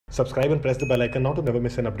Subscribe and press the bell icon now to never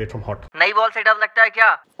miss an update from Hott. नई ball से डर लगता है क्या?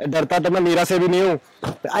 डरता तो मैं नीरा से भी नहीं हूँ।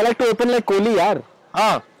 I like to open like Kohli यार।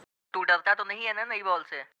 हाँ। तू डरता तो नहीं है ना नई बॉल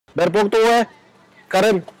से? डरपोक तो वो है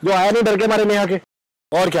करण, जो आया नहीं डर के मारे नेहा के।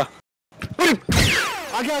 और क्या?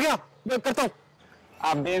 आ गया मैं करता हूँ।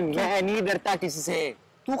 अबे मैं नहीं डरता किसी से।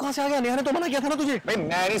 तू कहाँ से आ गया? नेहा ने तो मना किया था ना तुझे। भाई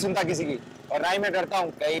मैं नहीं सुनता किसी की, और ना ही मैं डरता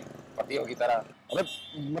हूँ कई पतियों की तरह। अबे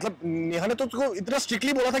मतलब नेहा ने तो तुझको इतना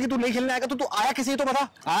स्ट्रिक्टली बोला था कि तू नहीं खेलने आएगा, तो तू आया किसी तो बता।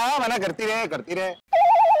 हाँ मना करती रहे।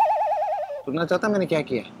 सुनना चाहता मैंने क्या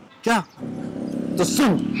किया? क्या? तो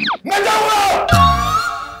सुन। मैं जाऊंगा।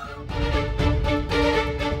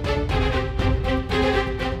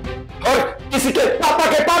 और किसी के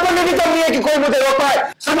पापा ने भी जरूरी है कि कोई मुझे रोक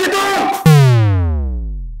पाए, समझे तुम?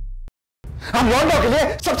 हम लौंडों के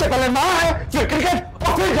लिए सबसे पहले माँ है, फिर क्रिकेट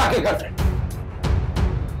और फिर जाके गर्लफ्रेंड।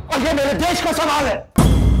 और ये मेरे देश का सवाल है।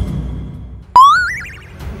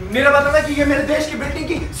 मेरा मतलब है कि ये मेरे देश की बिल्डिंग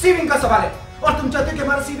की सीविंग का सवाल है, और तुम चाहते हो कि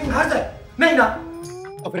हमारा सीविंग हार जाए? नहीं ना?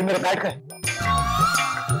 तो फिर मेरे बैठ गए।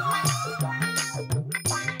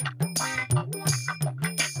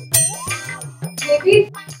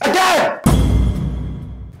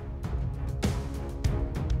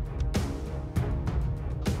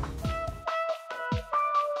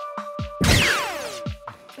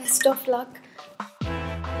 Best of luck.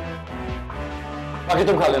 बाकी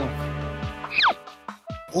तुम खा लेना।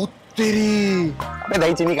 ओ तेरी, अबे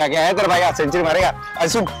दही चीनी खा के आया तेरा भाई, आज सेंचुरी मारेगा। अरे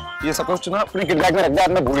सुन, ये सब कुछ ना अपने किट बैग में रख दे, आज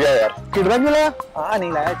मैं भूल गया यार। किट बैग में लाया? हाँ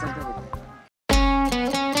नहीं लाया, चलते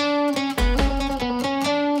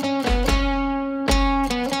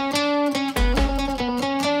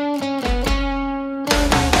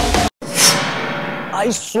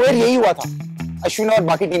आई स्वेयर यही हुआ था अश्विन और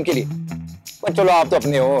बाकी टीम के लिए। पर चलो आप तो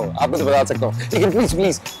अपने हो, आपको तो बता सकता हूँ, लेकिन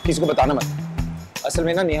प्लीज किसी को बताना मत। असल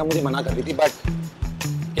में ना नेहा मुझे मना कर रही थी, बट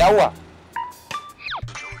क्या हुआ?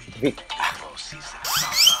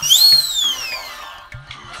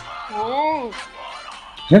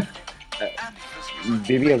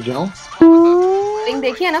 बेबी अब जाओ। रिंग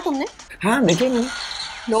देखी है ना तुमने? हाँ देखिए मैंने।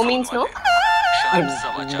 No means no.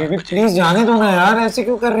 Baby please जाने दो ना यार, ऐसे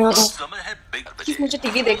क्यों कर रहे हो तुम? प्लीज मुझे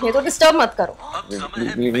टीवी देखने तो डिस्टर्ब मत करो।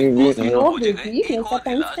 बेबी मेरे साथ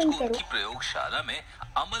टाइम स्पेंड करो। प्रयोगशाला में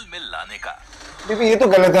अमल में लाने का। बेबी ये तो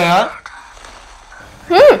गलत है यार।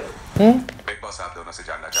 बिग बॉस आप दोनों से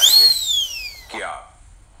जानना चाहेंगे कि आप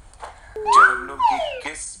जहन्नुम की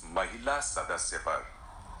किस महिला सदस्य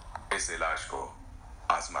पर इस इलाज को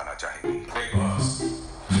आजमाना चाहेंगे? बिग बॉस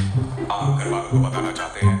आप घर वालों को बताना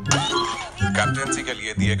चाहते हैं कैप्टेंसी के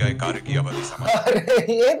लिए दिए गए कार्य की अवधि समाप्त।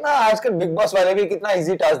 अरे ये ना आजकल बिग बॉस वाले भी कितना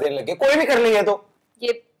इजी टास्क देने लगे, कोई भी कर लेंगे। तो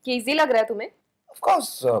ये इजी लग रहा है तुम्हें? ऑफ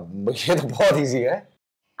कोर्स ये तो बहुत इजी है।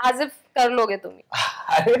 आज इफ कर लोगे तुम?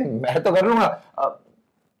 अरे मैं तो कर लूंगा,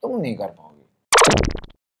 तुम नहीं कर पाओगी।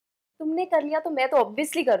 तुमने कर लिया तो मैं तो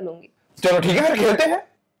ऑब्वियसली कर लूंगी। चलो ठीक है फिर खेलते हैं।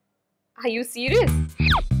 Are you serious?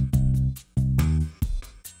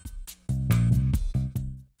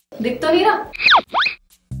 दिख तो नहीं रहा।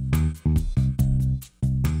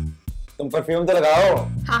 तुम परफ्यूम तो लगाओ।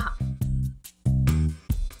 हाँ।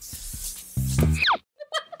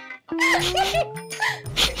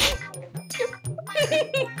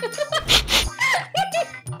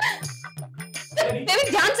 तेरे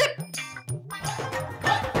ध्यान से।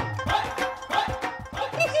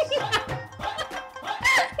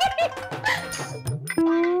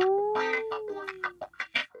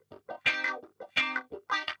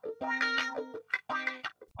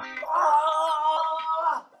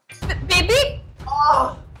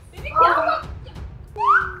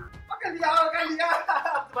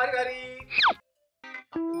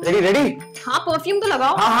 रेडी? हाँ परफ्यूम तो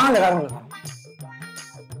लगाओ। हाँ लगा रहा हूँ।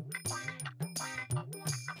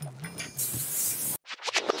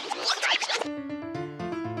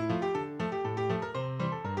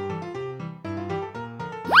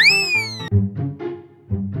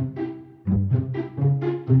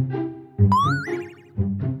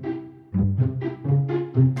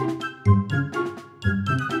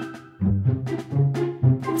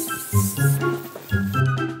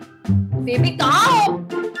 बेबी कहाँ हो?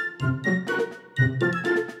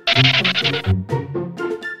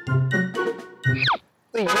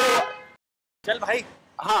 चल भाई।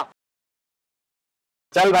 हाँ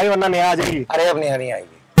चल भाई वरना नेहा आ जाएगी। अरे अब नेहा नहीं आएगी।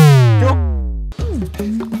 क्यों?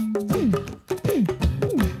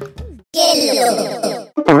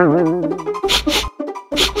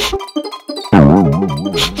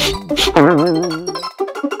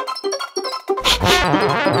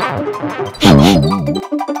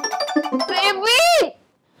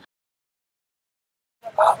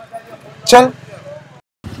 चल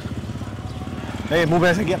मुंह पे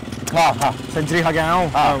ऐसे किया। हाँ सेंचुरी खा के आया हूँ।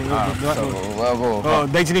 वो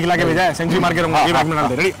दही चीनी खिला के भेजा है, सेंचुरी मार के रहूंगा। ये बैग में डाल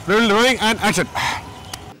दे। Ready, rolling and action.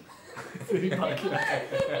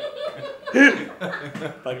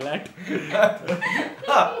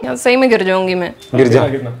 यार सही में गिर जाऊंगी मैं। गिर जा।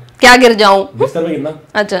 क्या गिर जाऊं? बिस्तर में गिरना।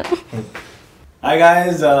 अच्छा। Hi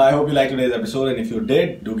guys, I hope you liked today's episode, and if you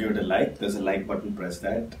did, do give it a like. There's a like button, press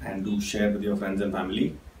that, and do share with your friends and family.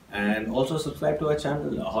 And also subscribe to our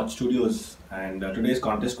channel, Hott Studios. And today's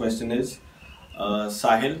contest question is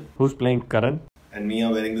Sahil, who's playing Karan, and Neha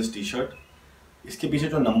wearing this T-shirt. इसके पीछे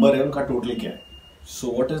जो number है उनका total क्या है? So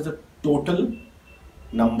what is the total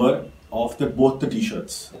number of both the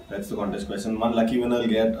T-shirts? That's the contest question. One lucky winner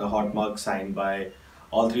will get a Hott mug signed by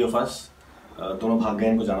all three of us. दोनों भाग गए,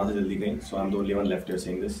 इनको जाना था जल्दी कहीं, so I'm the only one left here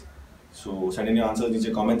saying this. So send in your answers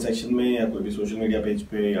नीचे comment section में या कोई भी social media page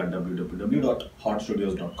पे या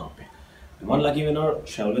www.hottstudios.com पे. And one lucky winner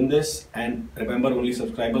shall win this. And remember, only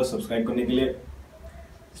subscribers. Subscribe करने के लिए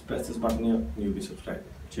press this button here. You'll be subscribed.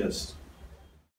 Cheers.